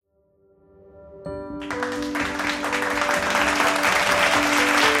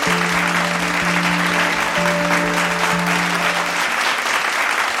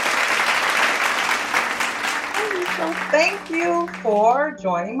for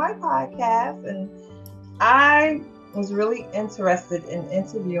joining my podcast. And I was really interested in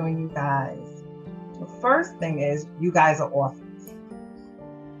interviewing you guys. The first thing is, you guys are authors,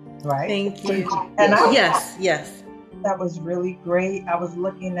 right? Thank you. And yes. That was really great. I was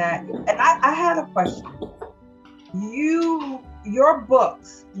looking at, and I had a question. Your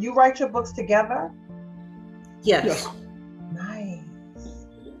books, you write your books together? Yes. Nice.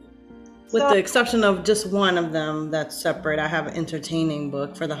 With the exception of just one of them that's separate. I have an entertaining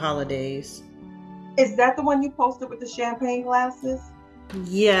book for the holidays. Is that the one you posted with the champagne glasses?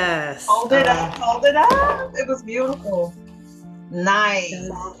 Yes. Hold it up. It was beautiful. Nice.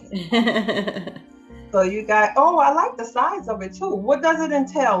 So you got, I like the size of it too. What does it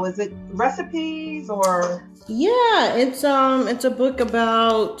entail? Is it recipes or? Yeah, it's a book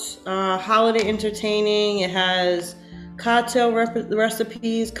about holiday entertaining. It has cocktail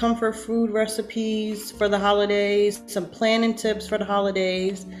recipes, comfort food recipes for the holidays, some planning tips for the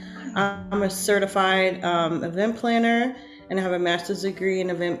holidays. I'm a certified event planner, and I have a master's degree in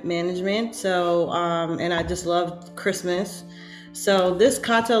event management. So, and I just love Christmas. So this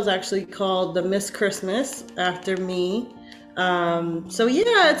cocktail is actually called the Miss Christmas, after me. So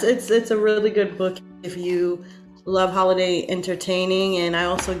yeah, it's a really good book if you love holiday entertaining. And I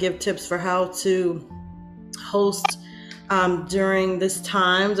also give tips for how to host during this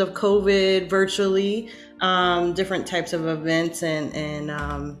times of COVID virtually, different types of events and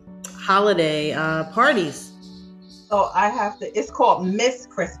holiday parties. So it's called Miss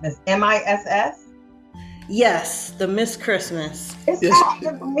Christmas, MISS? Yes, the Miss Christmas. It's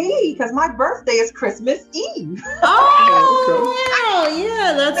after me because my birthday is Christmas Eve. Oh, wow.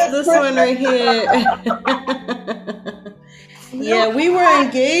 Yeah, that's this one right here. Yeah, we were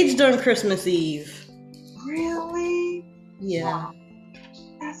engaged on Christmas Eve. Really? Yeah.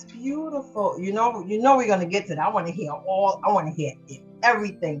 That's beautiful. You know we're gonna get to that. I want to hear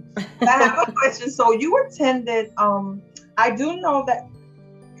everything. But I have a question. So you attended, I do know that.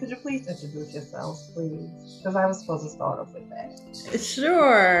 Could you please introduce yourselves, please? Because I was supposed to start off with that.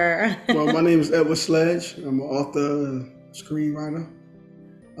 Sure. Well, my name is Edward Sledge. I'm an author, screenwriter.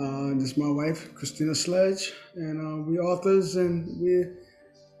 This is my wife, Christina Sledge, and we're authors, and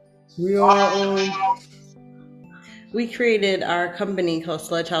we are. We created our company called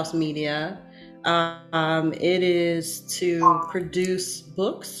Sledge House Media. It is to produce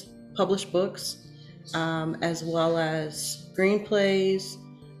books, publish books, as well as screenplays,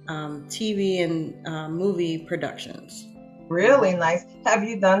 TV and movie productions. Really nice. Have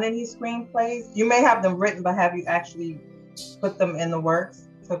you done any screenplays? You may have them written, but have you actually put them in the works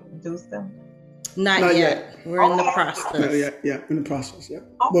to produce them? Not yet. We're in the process. Yeah, in the process. Yeah.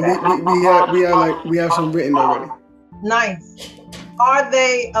 But we have some written already. Nice. Are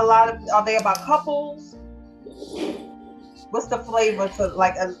they about couples? What's the flavor to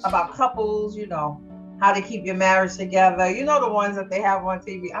about couples? How to keep your marriage together. The ones that they have on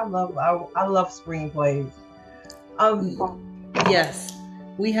TV. I love screenplays. Yes,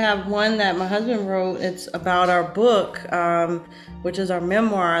 we have one that my husband wrote. It's about our book, which is our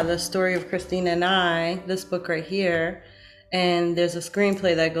memoir, the story of Christina and I. This book right here, and there's a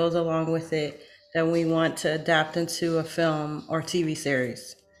screenplay that goes along with it that we want to adapt into a film or TV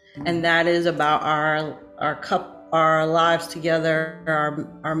series, and that is about our lives together,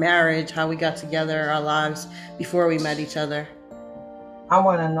 our marriage, how we got together, our lives before we met each other. I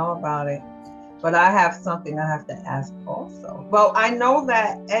want to know about it, but I have something I have to ask also. Well, I know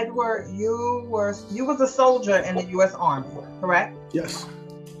that Edward, you was a soldier in the U.S. Army, correct? Yes,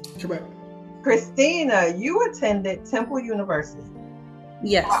 correct. Christina, you attended Temple University.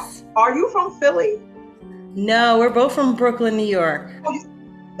 Yes. Are you from Philly? No, we're both from Brooklyn, New York.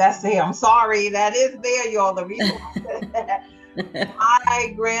 That's there. I'm sorry. That is there, y'all. The reason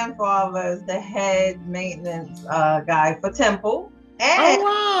my grandfather is the head maintenance guy for Temple. And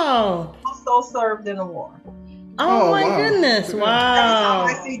also served in the war. Oh my goodness. Wow.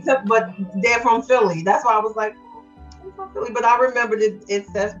 I see, but they're from Philly. That's why I was like, I'm from Philly. But I remembered it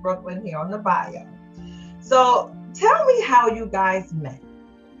says Brooklyn here on the bio. So tell me how you guys met.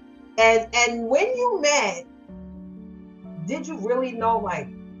 And when you met, did you really know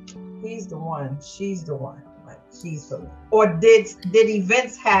he's the one, she's the one, she's the one? Or did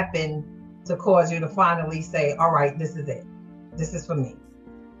events happen to cause you to finally say, all right, this is it. This is for me?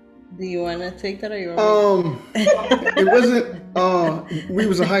 Do you want to take that or you want It wasn't, we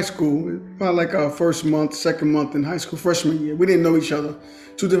was in high school, probably our first month, second month in high school, freshman year. We didn't know each other,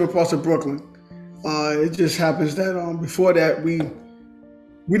 two different parts of Brooklyn. It just happens that before that,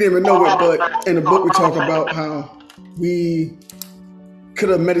 we didn't even know it, but in the book we talk about how we could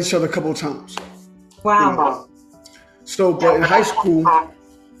have met each other a couple of times. Wow. So, but in high school, I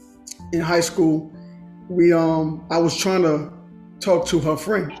was trying to talk to her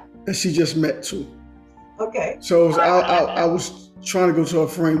friend that she just met too. Okay. So I was trying to go to her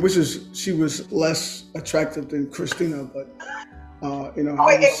friend, she was less attractive than Christina, but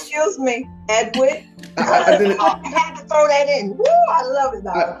Wait, excuse me, Edwin. I didn't. I had to throw that in. Woo, I love it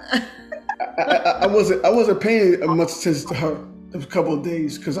though. I wasn't paying much attention to her a couple of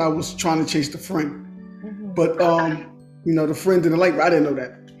days because I was trying to chase the friend. Mm-hmm. But the friend didn't like me. I didn't know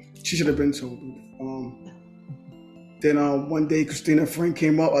that. She should have been told. Then one day, Christina's friend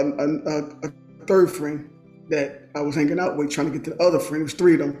came up, a third friend that I was hanging out with, trying to get to the other friend. It was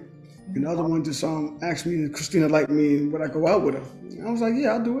three of them. And the other one just asked me if Christina liked me and would I go out with her. And I was like,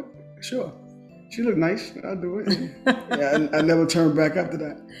 yeah, I'll do it. Sure. She looked nice. I'll do it. Yeah, I never turned back after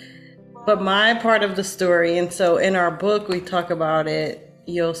that. But my part of the story, and so in our book, we talk about it.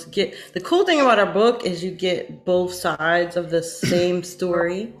 You'll get, the cool thing about our book is you get both sides of the same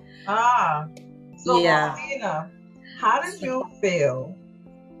story. So yeah. Christina, how did you feel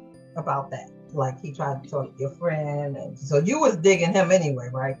about that? Like he tried to talk to your friend, and so you was digging him anyway,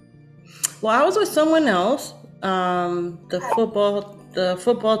 right? Well, I was with someone else, the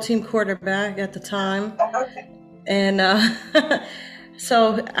football team quarterback at the time. Okay. And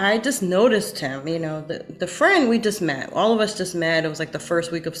so I just noticed him, the friend we just met. All of us just met. It was like the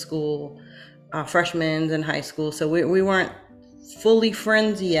first week of school, freshmen in high school. So we weren't fully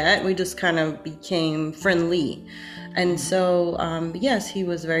friends yet. We just kind of became friendly. And so, yes, he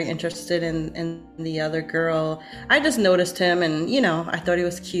was very interested in the other girl. I just noticed him and, I thought he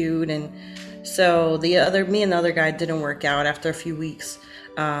was cute. And so me and the other guy didn't work out after a few weeks.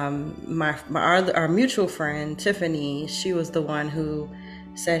 Our mutual friend, Tiffany, she was the one who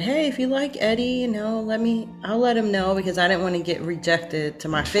said, hey, if you like Eddie, I'll let him know, because I didn't want to get rejected to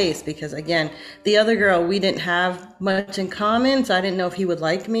my face, because again, the other girl, we didn't have much in common. So I didn't know if he would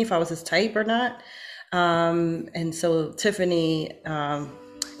like me, if I was his type or not. And so Tiffany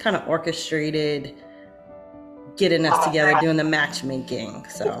kind of orchestrated getting us together, doing the matchmaking.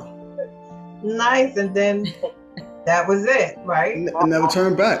 So nice. And then that was it, right? Never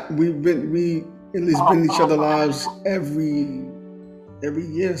turned back. We at least been in each other's lives every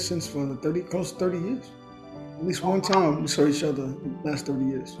year since for close to 30 years. At least one time we saw each other in the last 30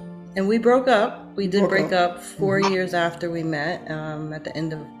 years. And we broke up. We did break up 4 years after we met, at the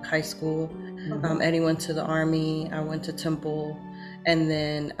end of high school. Eddie went to the Army. I went to Temple. And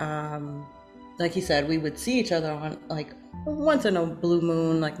then, like he said, we would see each other on like once in a blue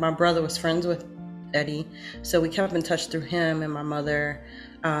moon. Like my brother was friends with Eddie. So we kept in touch through him and my mother.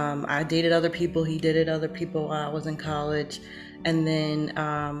 I dated other people. He dated other people while I was in college. And then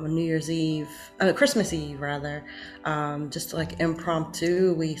Christmas Eve rather, just like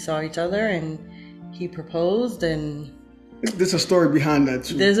impromptu, we saw each other and he proposed. And there's a story behind that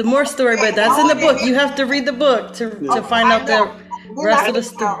too. There's a more story, but that's in the book. You have to read the book to find out the rest of the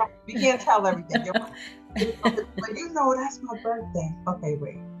story. You can't tell everything. But that's my birthday. Okay,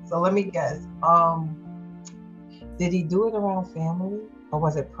 wait. So let me guess. Did he do it around family or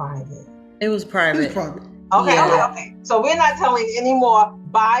was it private? It was private. Okay. So we're not telling anymore.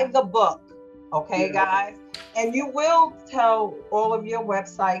 Buy the book. Okay, guys. And you will tell all of your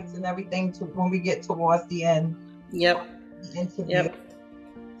websites and everything when we get towards the end. Yep. The interview. Yep.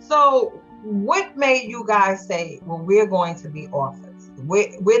 So what made you guys say, well, we're going to be authors?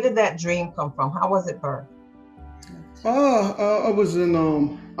 Where did that dream come from? How was it birthed? I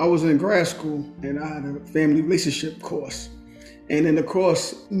was in grad school and I had a family relationship course. And in the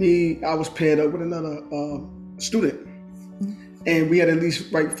course, I was paired up with another student. And we had at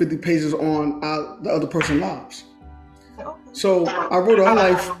least write 50 pages on the other person's lives. So I wrote her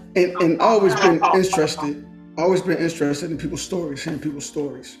life and always been interested in people's stories, hearing people's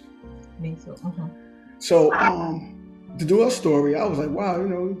stories. Me too. Uh-huh. So to do her story, I was like, wow,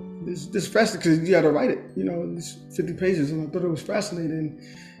 this fascinating, because you had to write it, these 50 pages. And I thought it was fascinating.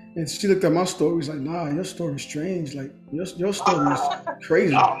 And she looked at my story, was like, nah, your story's strange. Like, your story is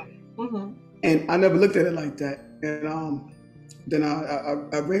crazy. Mm-hmm. And I never looked at it like that. And then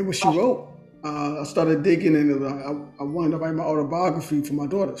I read what she wrote. I started digging, and I wanted to write my autobiography for my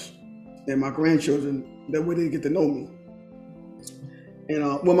daughters and my grandchildren. That way they get to know me.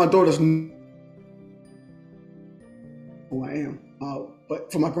 And my daughters know who I am. But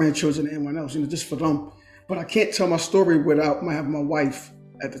for my grandchildren and anyone else, just for them. But I can't tell my story without having my wife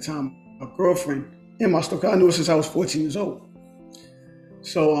at the time, a girlfriend, in my story. I knew her since I was 14 years old.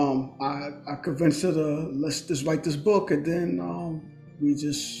 So I convinced her to let's just write this book, and then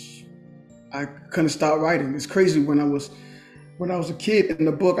I couldn't stop writing. It's crazy. When I was a kid, in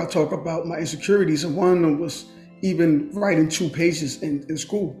the book I talk about my insecurities, and one of them was even writing 2 pages in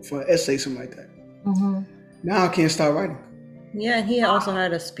school for an essay, something like that. Mm-hmm. Now I can't start writing. Yeah, and he also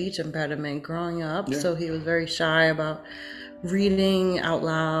had a speech impediment growing up, Yeah. so he was very shy about reading out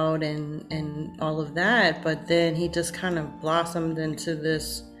loud and all of that. But then he just kind of blossomed into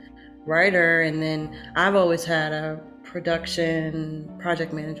this writer. And then I've always had a production,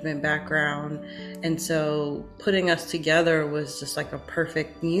 project management background, and so putting us together was just like a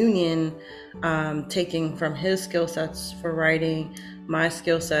perfect union, taking from his skill sets for writing, my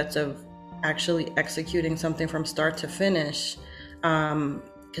skill sets of actually executing something from start to finish,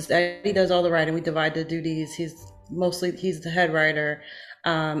 because Eddie does all the writing. We divide the duties. He's the head writer,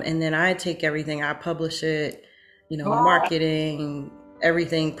 and then I take everything, I publish it, marketing,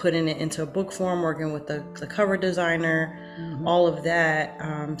 everything, putting it into a book form, working with the cover designer, all of that.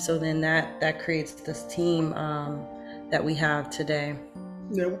 So then that creates this team that we have today.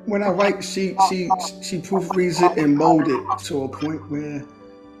 Yeah, when I write, she proofreads it and molds it to a point where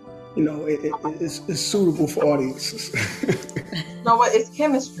it's suitable for audiences. No, what? It's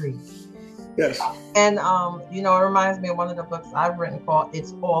chemistry. Yes. And it reminds me of one of the books I've written called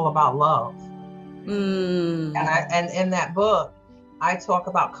 "It's All About Love." And in that book, I talk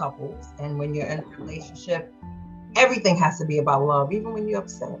about couples, and when you're in a relationship, everything has to be about love, even when you're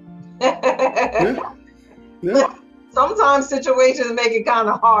upset. Yeah. Sometimes situations make it kind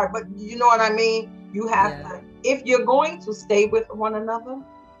of hard, but you know what I mean? You have to, if you're going to stay with one another,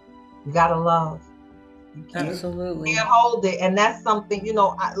 you gotta love. You Absolutely. can't hold it. And that's something,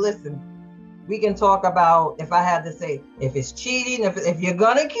 listen, we can talk about, if I had to say, if it's cheating, if you're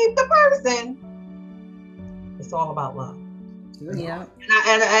gonna keep the person, it's all about love. Yeah.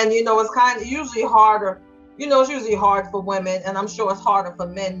 And it's kind of usually harder. It's usually hard for women, and I'm sure it's harder for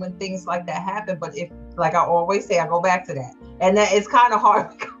men when things like that happen. But if, like I always say, I go back to that, and that it's kind of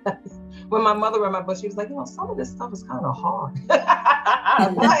hard because when my mother read my book, she was like, some of this stuff is kind of hard.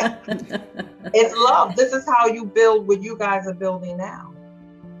 But it's love. This is how you build what you guys are building now.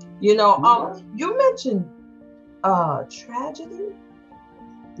 You mentioned tragedy.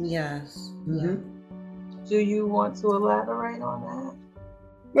 Yes. Mm-hmm. Do you want to elaborate on that?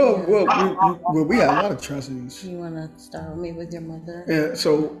 Well, we had a lot of tragedies. You want to start with me with your mother? Yeah.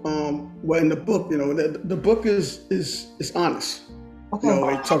 So, in the book, the book is honest. Okay.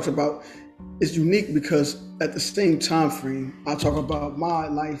 It talks about, it's unique because at the same time frame, I talk about my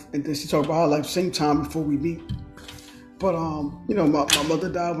life, and then she talks about her life same time before we meet. But my mother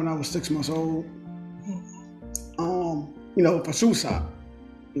died when I was 6 months old. For suicide.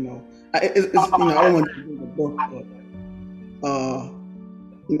 I don't want to do the book,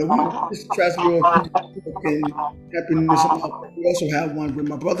 but this tragedy of and happiness. We also had one where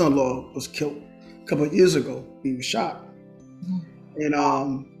my brother-in-law was killed a couple of years ago. He was shot, and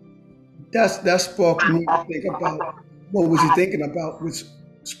that sparked me to think about what was he thinking about, which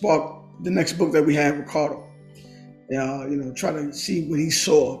sparked the next book that we had, Ricardo. Try to see what he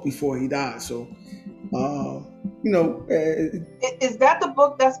saw before he died. So, is that the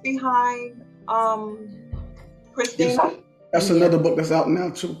book that's behind Christina? That's another book that's out now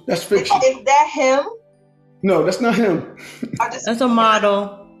too. That's fiction. Is that him? No, that's not him. That's a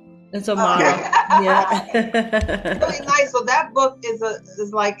model. It's a model. Yeah. Really nice. So that book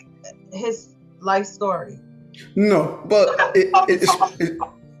is like his life story. No, but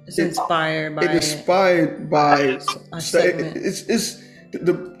it's inspired by. It's inspired by.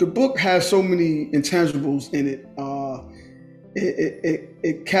 The book has so many intangibles in it.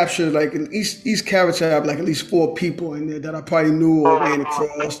 It captured like each character have like at least 4 people in there that I probably knew or ran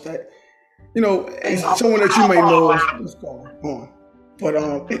across that, it's someone that you may know what's going on. But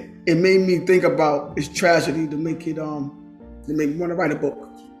it made me think about its tragedy to make me want to write a book.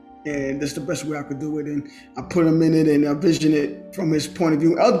 And that's the best way I could do it. And I put him in it and I vision it from his point of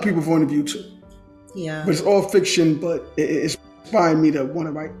view, other people's point of view too. Yeah. But it's all fiction, but it inspired me to want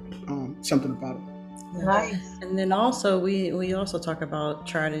to write something about it. Nice. And then also we also talk about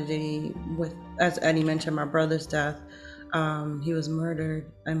tragedy with, as Eddie mentioned, my brother's death. He was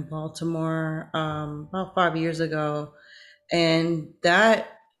murdered in Baltimore about 5 years ago, and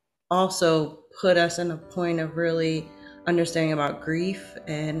that also put us in a point of really understanding about grief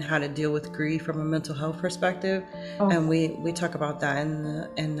and how to deal with grief from a mental health perspective. And we talk about that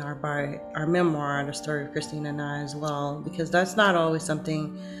in our memoir, The Story of Christina and I, as well, because that's not always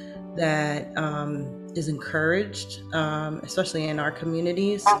something that is encouraged, especially in our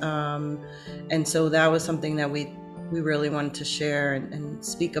communities. And so that was something that we really wanted to share and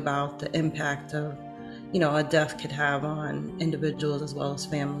speak about the impact of, a death could have on individuals as well as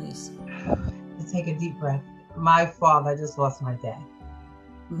families. Take a deep breath. My father, I just lost my dad.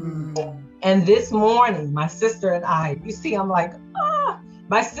 And this morning, my sister and I, you see, I'm like,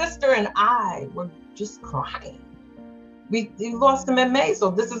 my sister and I were just crying. We lost him in May, so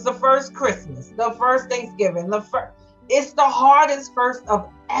this is the first Christmas, the first Thanksgiving, it's the hardest first of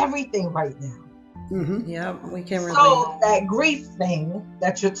everything right now. Yeah, we can relate. So that grief thing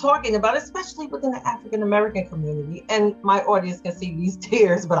that you're talking about, especially within the African American community, and my audience can see these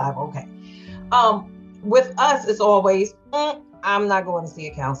tears, but I'm okay. With us, it's always, I'm not going to see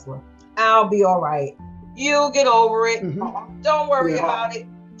a counselor. I'll be all right. You'll get over it. Don't worry about it.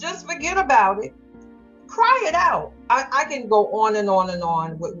 Just forget about it. Cry it out. I can go on and on and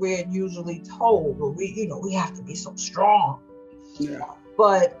on. What we're usually told, but we have to be so strong. Yeah.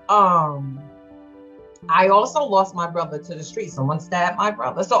 But I also lost my brother to the street. Someone stabbed my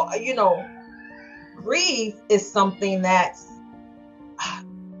brother. So grief is something that's,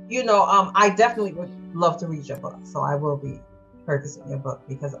 I definitely would love to read your book. So I will be purchasing your book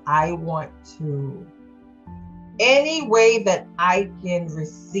because I want to, any way that I can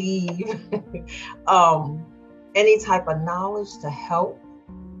receive any type of knowledge to help,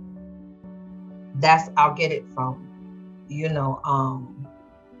 I'll get it from,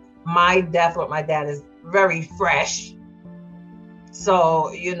 my death with my dad is very fresh.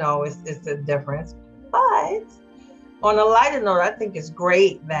 So, it's a difference. But on a lighter note, I think it's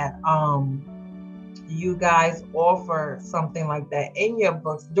great that you guys offer something like that in your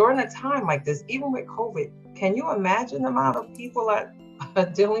books during a time like this, even with COVID. Can you imagine the amount of people that are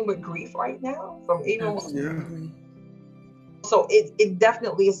dealing with grief right now? So it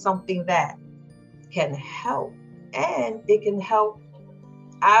definitely is something that can help, and it can help.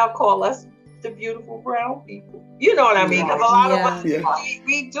 I'll call us the beautiful brown people. You know what I mean? Because a lot of us,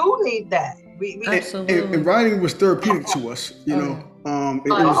 we do need that. We Absolutely. And writing was therapeutic to us. It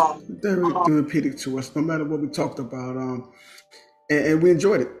was very therapeutic to us, no matter what we talked about. And we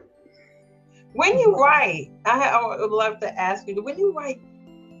enjoyed it. When you write, I would love to ask you, when you write,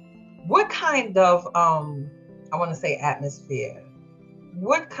 what kind of, I want to say atmosphere,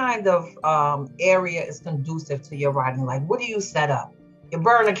 what kind of area is conducive to your writing? Like, what do you set up? You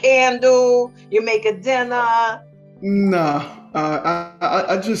burn a candle, you make a dinner? Nah,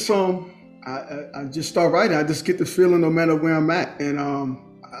 I just I just start writing. I just get the feeling no matter where I'm at, and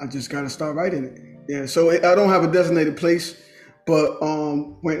I just got to start writing it. Yeah, so I don't have a designated place. But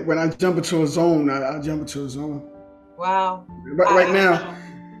when I jump into a zone, I jump into a zone. Wow. Right now,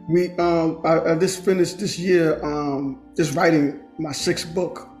 I just finished this year just writing my 6th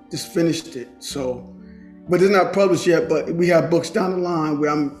book. Just finished it. So, but it's not published yet. But we have books down the line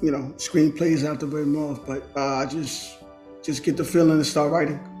where I'm, screenplays out the very north. But I just get the feeling and start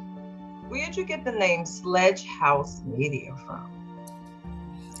writing. Where did you get the name Sledge House Media from?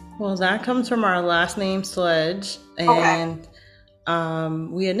 Well, that comes from our last name, Sledge, and.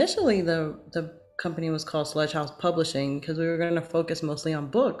 We initially, the company was called Sledge House Publishing because we were going to focus mostly on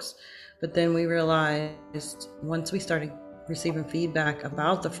books. But then we realized once we started receiving feedback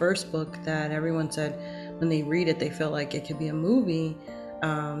about the first book that everyone said when they read it, they feel like it could be a movie.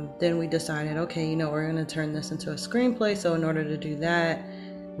 Then we decided, okay, we're going to turn this into a screenplay. So in order to do that,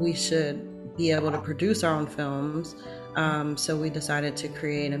 we should be able to produce our own films. So we decided to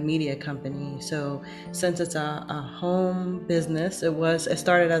create a media company. So since it's a home business, it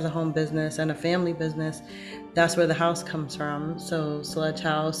started as a home business and a family business. That's where the house comes from. So Sledge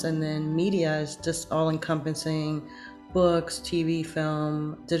House, and then media is just all encompassing books, TV,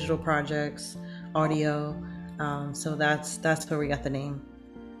 film, digital projects, audio. So that's where we got the name.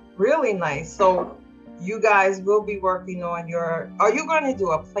 Really nice. So you guys will be working on are you going to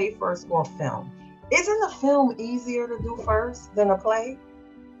do a play first or film? Isn't a film easier to do first than a play?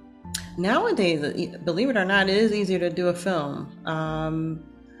 Nowadays, believe it or not, it is easier to do a film.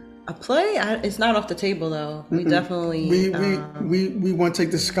 A play, it's not off the table though. We definitely we want to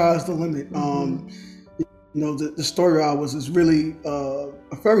take the sky's the limit. The story hours is really a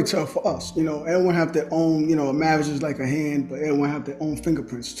fairy tale for us. Everyone have their own. A marriage is like a hand, but everyone have their own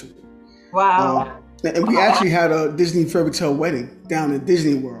fingerprints to it. Wow. And we actually had a Disney fairy tale wedding down in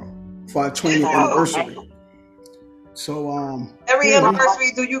Disney World for our 20th anniversary. So every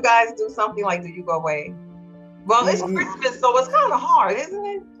anniversary, do you guys do something like? Do you go away? Well, it's Christmas, so it's kind of hard, isn't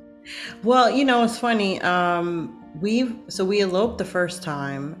it? Well, it's funny. We eloped the first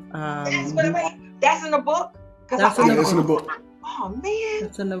time. That's in the book. That's in the book. Oh man,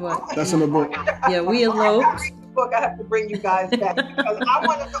 that's in the book. That's in the book. Yeah, we eloped. Book, I have to bring you guys back because I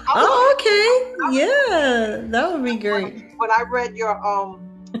want to. Okay. Yeah, that would be great. When I read your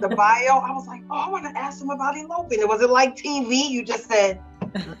the bio, I was like, I want to ask them about eloping. It wasn't like TV. You just said,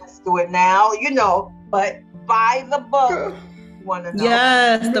 let's do it now, but buy the book want to know.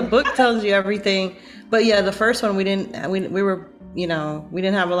 Yes, the book tells you everything. But yeah, the first one we didn't we were, we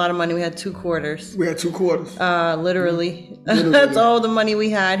didn't have a lot of money. We had 2 quarters. We had 2 quarters. Literally. That's all the money we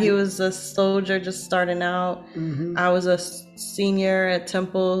had. He was a soldier just starting out. I was a senior at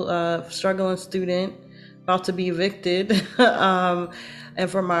Temple, struggling student, about to be evicted. And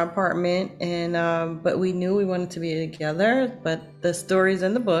from my apartment, and but we knew we wanted to be together. But the story's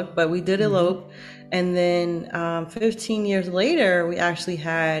in the book. But we did elope, and then 15 years later, we actually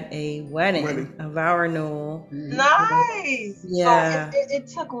had a wedding. A vow renewal. Nice. Yeah. So it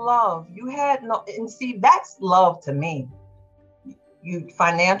took love. You had no, and see, that's love to me. You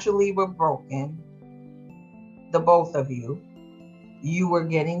financially were broken, the both of you. You were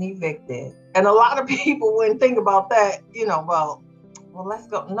getting evicted, and a lot of people wouldn't think about that. Well, let's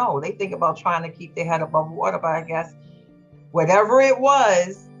go. No, they think about trying to keep their head above water, but I guess whatever it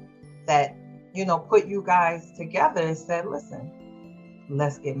was that, put you guys together and said, listen,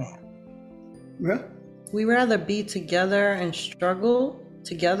 let's get married. Yeah. We rather be together and struggle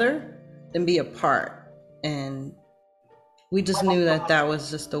together than be apart. And we just knew that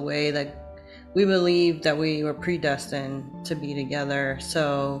was just the way that we believed that we were predestined to be together.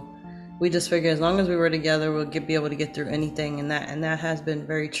 So we just figured as long as we were together, we'll be able to get through anything, and that has been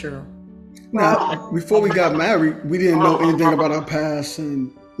very true. Now, before we got married, we didn't know anything about our past,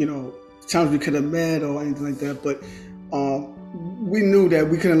 and times we could have met or anything like that. But we knew that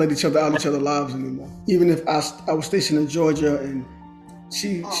we couldn't let each other out of each other's lives anymore. Even if I was stationed in Georgia and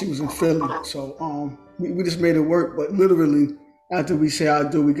she was in Philly, so we just made it work. But literally, after we say I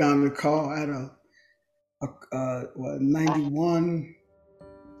do, we got in the car at a 91.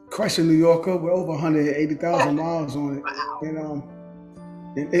 Chrysler New Yorker with over 180,000 miles on it,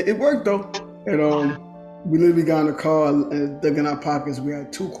 and it worked though. And we literally got in the car and dug in our pockets. We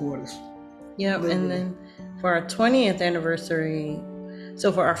had 2 quarters. Yep, literally. And then for our 20th anniversary, so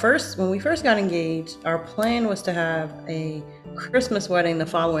for when we first got engaged, our plan was to have a Christmas wedding the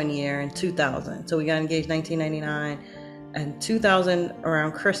following year in 2000. So we got engaged 1999. And 2000,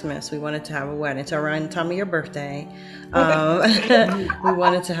 around Christmas, we wanted to have a wedding. So around the time of your birthday, we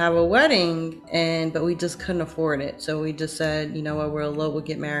wanted to have a wedding, but we just couldn't afford it. So we just said, you know what, we'll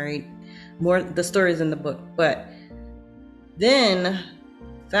get married. The story's in the book. But then,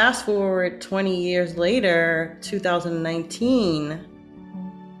 fast forward 20 years later, 2019,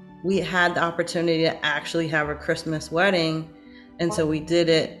 we had the opportunity to actually have a Christmas wedding. And so we did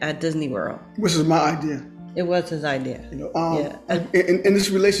it at Disney World. Which is my idea. It was his idea. Yeah. In this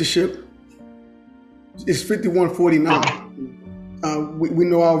relationship, it's 51-49. We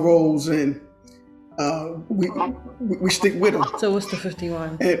know our roles, and we stick with them. So what's the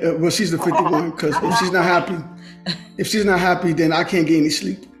 51? Well, she's the 51 because if she's not happy, then I can't get any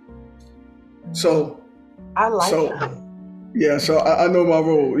sleep. So I like it. Yeah, so I know my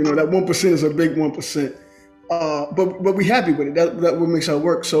role. That 1% is a big 1%. But we happy with it. That what makes her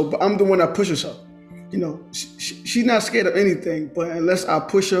work. So, but I'm the one that pushes her. She's not scared of anything, but unless I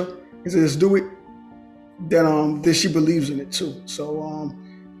push her and say, let's do it, then she believes in it too. So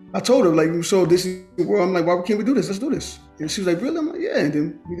I told her, so this is the world. I'm like, why can't we do this? Let's do this. And she was like, really? I'm like, yeah. And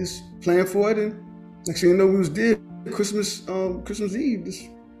then we just planned for it. And next thing you know, we was there Christmas Eve, just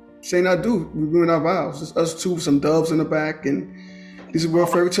saying I do. We ruined our vows. Just us two, some doves in the back, and this is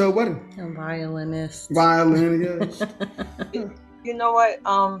World Fairy Tale Wedding. A violinist. Violin, yes. Yeah. You know what?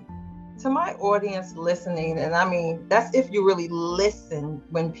 To my audience listening, and I mean, that's if you really listen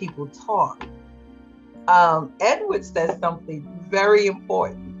when people talk. Edward says something very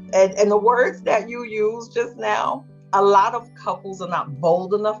important. And the words that you used just now, a lot of couples are not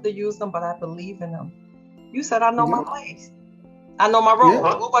bold enough to use them, but I believe in them. You said, I know my place. I know my role. Yeah.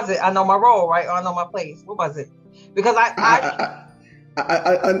 What was it? I know my role, right? Or I know my place. What was it? Because I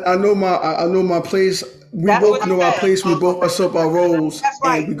know my place. We both know our place. We both accept our roles. That's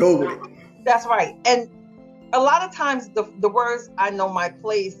right. And we go with it. That's right. And a lot of times the words "I know my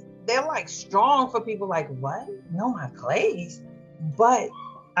place," they're like strong for people. Like, what? Know my place? But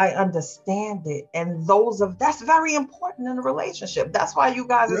I understand it, and that's very important in a relationship. That's why you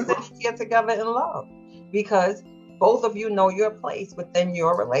guys are sitting here together in love, because both of you know your place within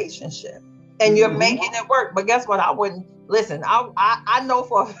your relationship, and you're making it work. But guess what? I wouldn't listen. I know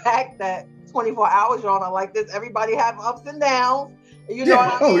for a fact that 24 hours y'all are like this. Everybody have ups and downs. You know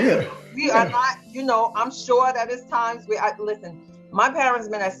what I mean? Oh yeah. We are not. I'm sure that it's times listen. My parents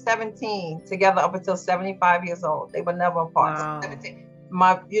been at 17 together up until 75 years old. They were never apart. Wow. 17.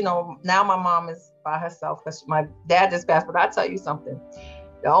 Now my mom is by herself because my dad just passed. But I tell you something.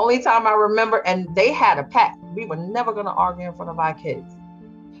 The only time I remember, and they had a pact, we were never going to argue in front of our kids.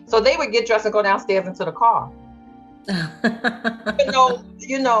 So they would get dressed and go downstairs into the car.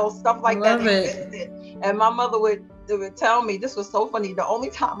 Stuff like that existed. And my mother would tell me, this was so funny. The only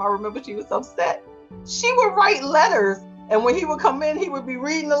time I remember she was upset, she would write letters. And when he would come in, he would be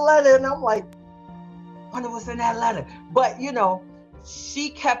reading the letter. And I'm like, I wonder what's in that letter. But, she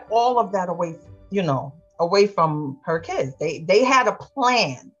kept all of that away from her kids. They had a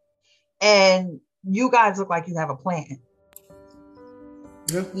plan. And you guys look like you have a plan.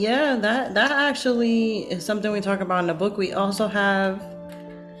 Yeah, that actually is something we talk about in the book. We also have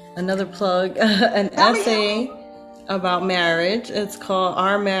another plug, an essay about marriage. It's called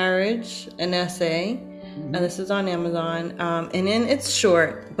Our Marriage, an Essay. And this is on Amazon. And then it's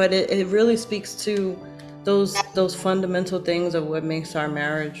short, but it really speaks to those fundamental things of what makes our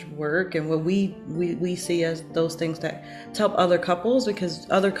marriage work, and what we see as those things that help other couples, because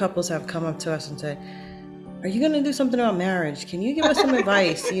other couples have come up to us and said, are you going to do something about marriage? Can you give us some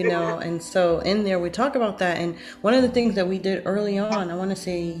advice? And so in there we talk about that. And one of the things that we did early on, I want to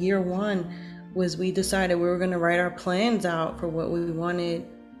say year 1, was we decided we were going to write our plans out for what we wanted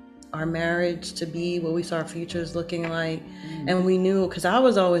our marriage to be, what we saw our futures looking like. And we knew, because I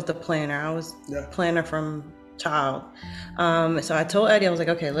was always the planner. I was planner from child. So I told Eddie, I was like,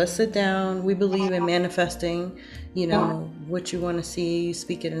 okay, let's sit down. We believe in manifesting, what you want to see, you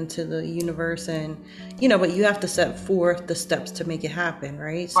speak it into the universe, and, but you have to set forth the steps to make it happen.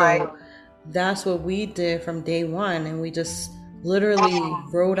 Right. So that's what we did from day 1. And we just literally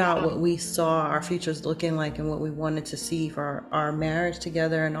wrote out what we saw our futures looking like and what we wanted to see for our marriage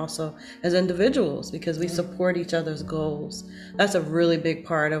together, and also as individuals, because we support each other's goals. That's a really big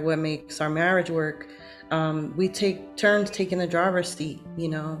part of what makes our marriage work. We take turns taking the driver's seat.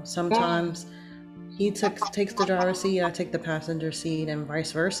 Sometimes he takes the driver's seat, I take the passenger seat, and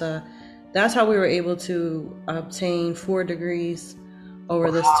vice versa. That's how we were able to obtain 4 degrees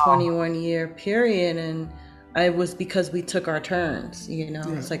over this 21-year period. And it was because we took our turns.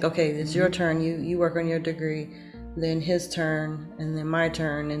 It's like, okay, it's your turn, you work on your degree, then his turn, and then my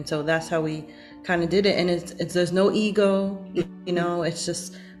turn. And so that's how we kind of did it. And it's there's no ego, it's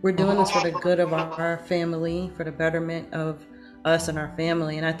just, we're doing this for the good of our family, for the betterment of us and our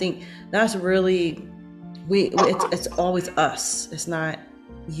family. And I think that's really, it's always us. It's not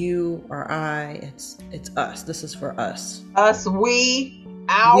you or I, it's us. This is for us. Us, we,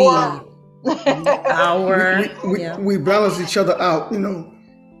 our. We balance each other out. I'm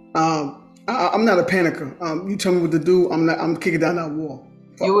not a panicker. You tell me what to do, I'm kicking down that wall.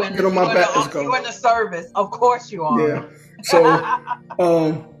 Get on my back, let's go. You're in the service, of course you are. Yeah.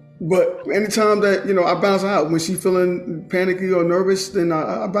 So but anytime that I balance her out, when she's feeling panicky or nervous, then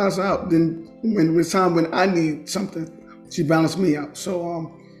I balance her out. Then when it's time when I need something, she balances me out.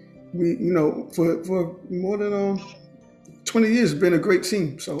 So we for more than 20 years, it's been a great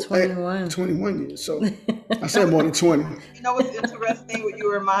team. So 21 years. So I said more than 20. What's interesting? What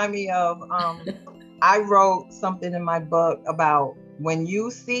you remind me of? I wrote something in my book about when you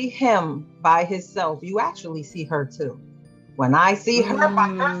see him by himself, you actually see her too. When I see her by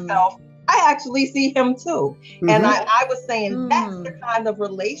herself, I actually see him too. And I was saying that's the kind of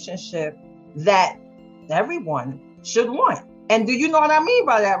relationship that everyone should want. And do you know what I mean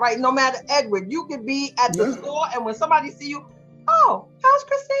by that, right? No matter, Edward, you could be at the store, and when somebody see you, oh, how's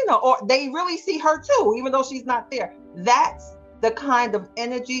Christina? Or they really see her too, even though she's not there. That's the kind of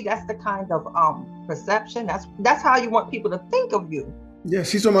energy, that's the kind of perception. That's how you want people to think of you. Yeah,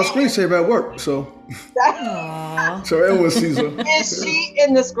 she's on my screensaver at work, so so everyone sees her. Is she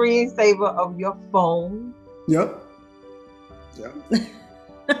in the screensaver of your phone? Yep.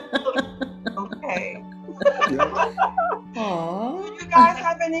 Okay. Aww. Do you guys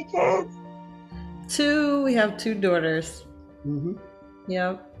have any kids? 2. We have 2 daughters.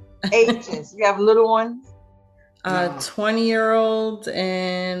 Yep. Ages. You have little ones? 20-year-old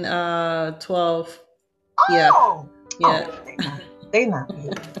and 12. Oh. Yeah. They're not.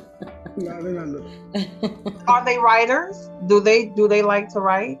 No, they're not little. Are they writers? Do they like to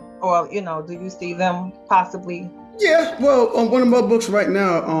write? Or do you see them possibly? Yeah, well, on one of my books right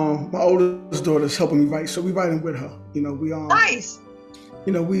now, my oldest daughter is helping me write, so we writing with her. We nice.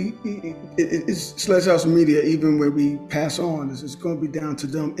 It's Sledge House Media. Even when we pass on, it's going to be down to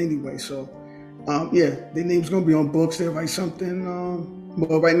them anyway. So, their name's going to be on books. They write something.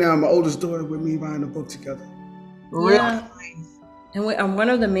 But right now, my oldest daughter with me writing a book together. Really nice. And one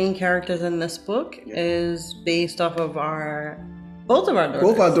of the main characters in this book is based off of both of our daughters.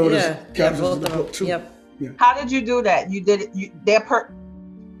 Both our daughters characters in the book too. Yep. Yeah. How did you do that? You did it.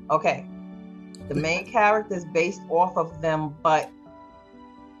 Okay. The main character is based off of them, but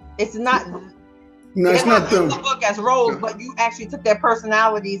it's not. No, it's not them. The book as roles, but you actually took their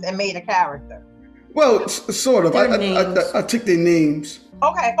personalities and made a character. Well, sort of. Their names. I took their names.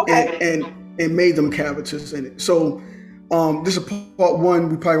 Okay. And made them characters in it. So this is part one.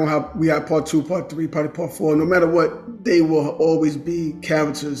 We have part two, part three, probably part four. No matter what, they will always be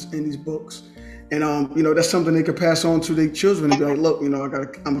characters in these books. And that's something they could pass on to their children and be like, look,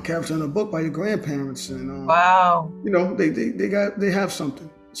 I'm a character in a book by your grandparents. And wow. They have something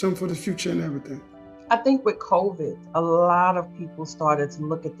for the future and everything. I think with COVID, a lot of people started to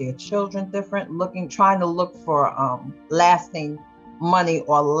look at their children different, trying to look for lasting money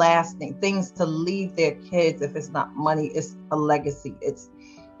or lasting things to leave their kids. If it's not money, it's a legacy. It's,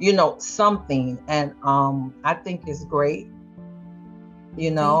 something. And I think it's great.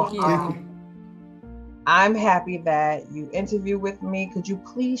 Thank you. I'm happy that you interviewed with me. Could you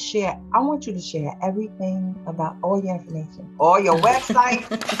please share? I want you to share everything about all your information, all your website.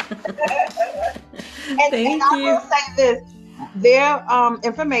 and I will say this: their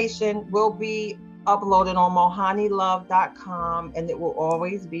information will be uploaded on mohanilove.com, and it will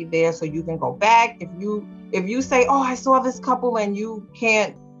always be there, so you can go back. If you say, "Oh, I saw this couple," and you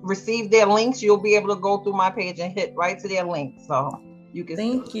can't receive their links, you'll be able to go through my page and hit right to their link. So. You can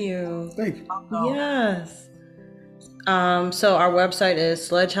Thank you. Yes. So our website is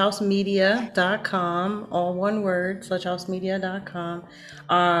sledgehousemedia.com, all one word, sledgehousemedia.com.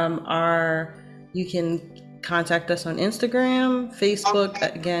 You can contact us on Instagram, Facebook,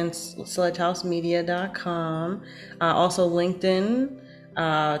 again, sledgehousemedia.com. Also LinkedIn,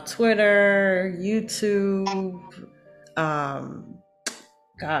 Twitter, YouTube,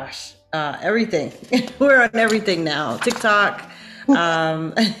 everything. We're on everything now. TikTok.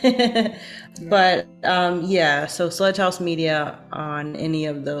 So Sledge House Media on any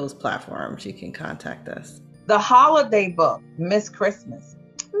of those platforms, you can contact us. The holiday book, Miss Christmas.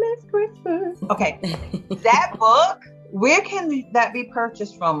 Okay. That book, where can that be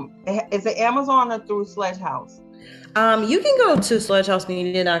purchased from? Is it Amazon or through Sledge House? You can go to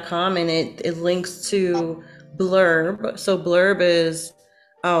sledgehousemedia.com and it links to Blurb. So Blurb is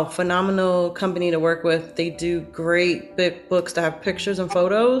phenomenal company to work with. They do great big books that have pictures and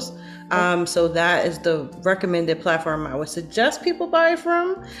photos. So that is the recommended platform I would suggest people buy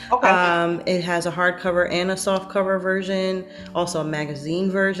from. Okay. It has a hardcover and a softcover version, also a magazine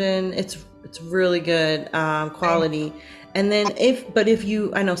version. It's really good quality. Okay. And then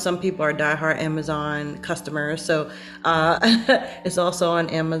I know some people are diehard Amazon customers, so it's also on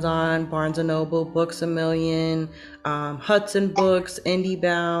Amazon, Barnes & Noble, Books A Million, Hudson Books,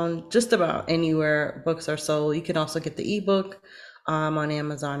 IndieBound, just about anywhere books are sold. You can also get the ebook on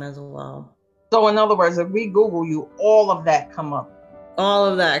Amazon as well. So in other words, if we Google you, all of that come up. All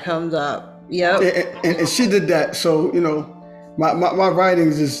of that comes up. Yep. And she did that, so My writing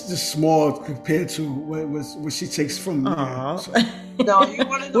is just small compared to what she takes from me. So. No, you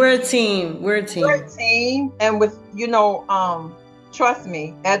want to. We're a team. We're a team, and with trust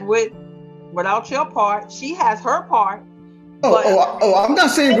me, Edward. Without your part, she has her part. I'm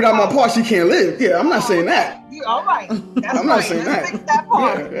not saying without my part she can't live. Yeah, I'm not saying that. All right, that's I'm not saying that. Fix that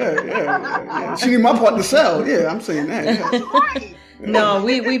part. Yeah. She need my part to sell. Yeah, I'm saying that. Yeah. That's right. No,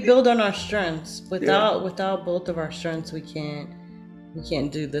 we build on our strengths. Without both of our strengths, we can't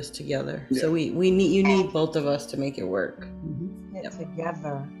do this together. Yeah. So you need both of us to make it work. Mm-hmm. Yep.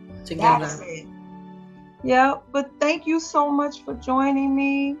 Together. That's it. Yeah, but thank you so much for joining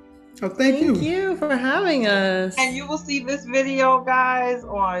me. Oh, thank you. Thank you for having us. And you will see this video, guys,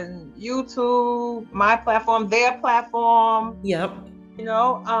 on YouTube, my platform, their platform. Yep.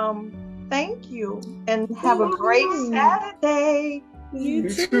 Thank you, and have a great Saturday. You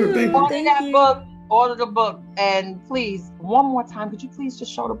too. Thank you. Order the book, and please, one more time, could you please just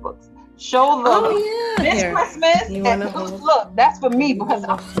show the books? Show the Miss Christmas. And look, that's for me because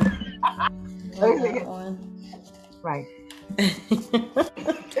right.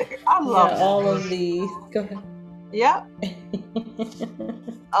 I love all of these. Go ahead. Yep.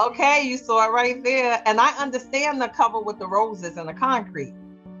 Okay, you saw it right there, and I understand the cover with the roses and the concrete.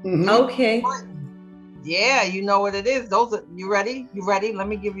 Mm-hmm. Okay. Yeah, you know what it is. You ready? Let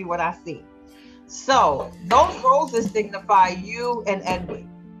me give you what I see. So those roses signify you and Edward,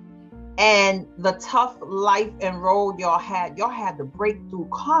 and the tough life and road y'all had. Y'all had to break through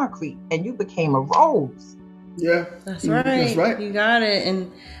concrete, and you became a rose. Yeah, that's right. That's right. You got it,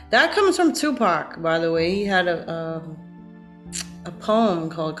 and that comes from Tupac, by the way. He had a poem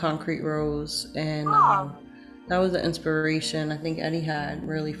called "Concrete Rose," and that was the inspiration I think Eddie had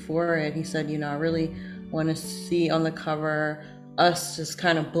really for it. He said, I really want to see on the cover us just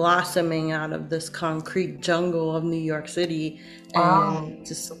kind of blossoming out of this concrete jungle of New York City and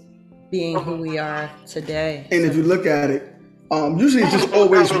just being who we are today. And if you look at it, usually it's just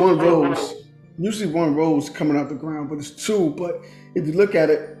always one rose usually one rose coming out the ground, but it's two. But if you look at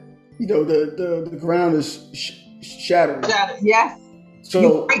it, the ground is shattering. Yes.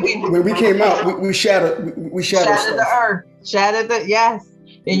 So when we came out, we shattered. We shattered stuff. The earth. Shattered the yes.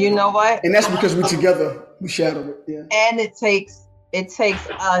 And you know what? And that's because we're together. We shattered it. Yeah. And it takes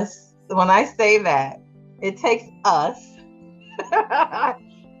us. When I say that, it takes us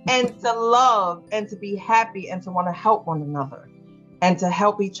and to love and to be happy and to want to help one another and to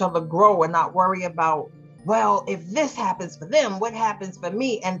help each other grow and not worry about, well, if this happens for them, what happens for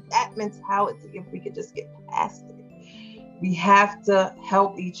me? And that mentality, if we could just get past it, we have to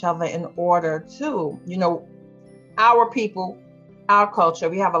help each other in order to, our people, our culture,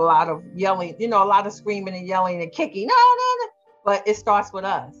 we have a lot of yelling, a lot of screaming and yelling and kicking. No. But it starts with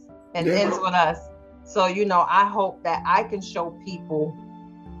us and ends with us. So, I hope that I can show people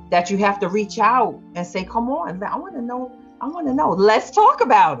that you have to reach out and say, come on, I want to know. Let's talk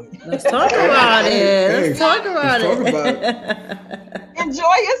about it. Let's talk about it. Let's talk about it. Enjoy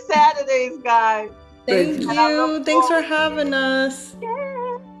your Saturdays, guys. Thank you. Thanks for having us.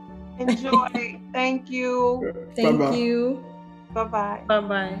 Yeah. Enjoy. Thank you. Thank you. Bye-bye.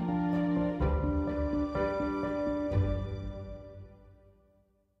 Bye-bye.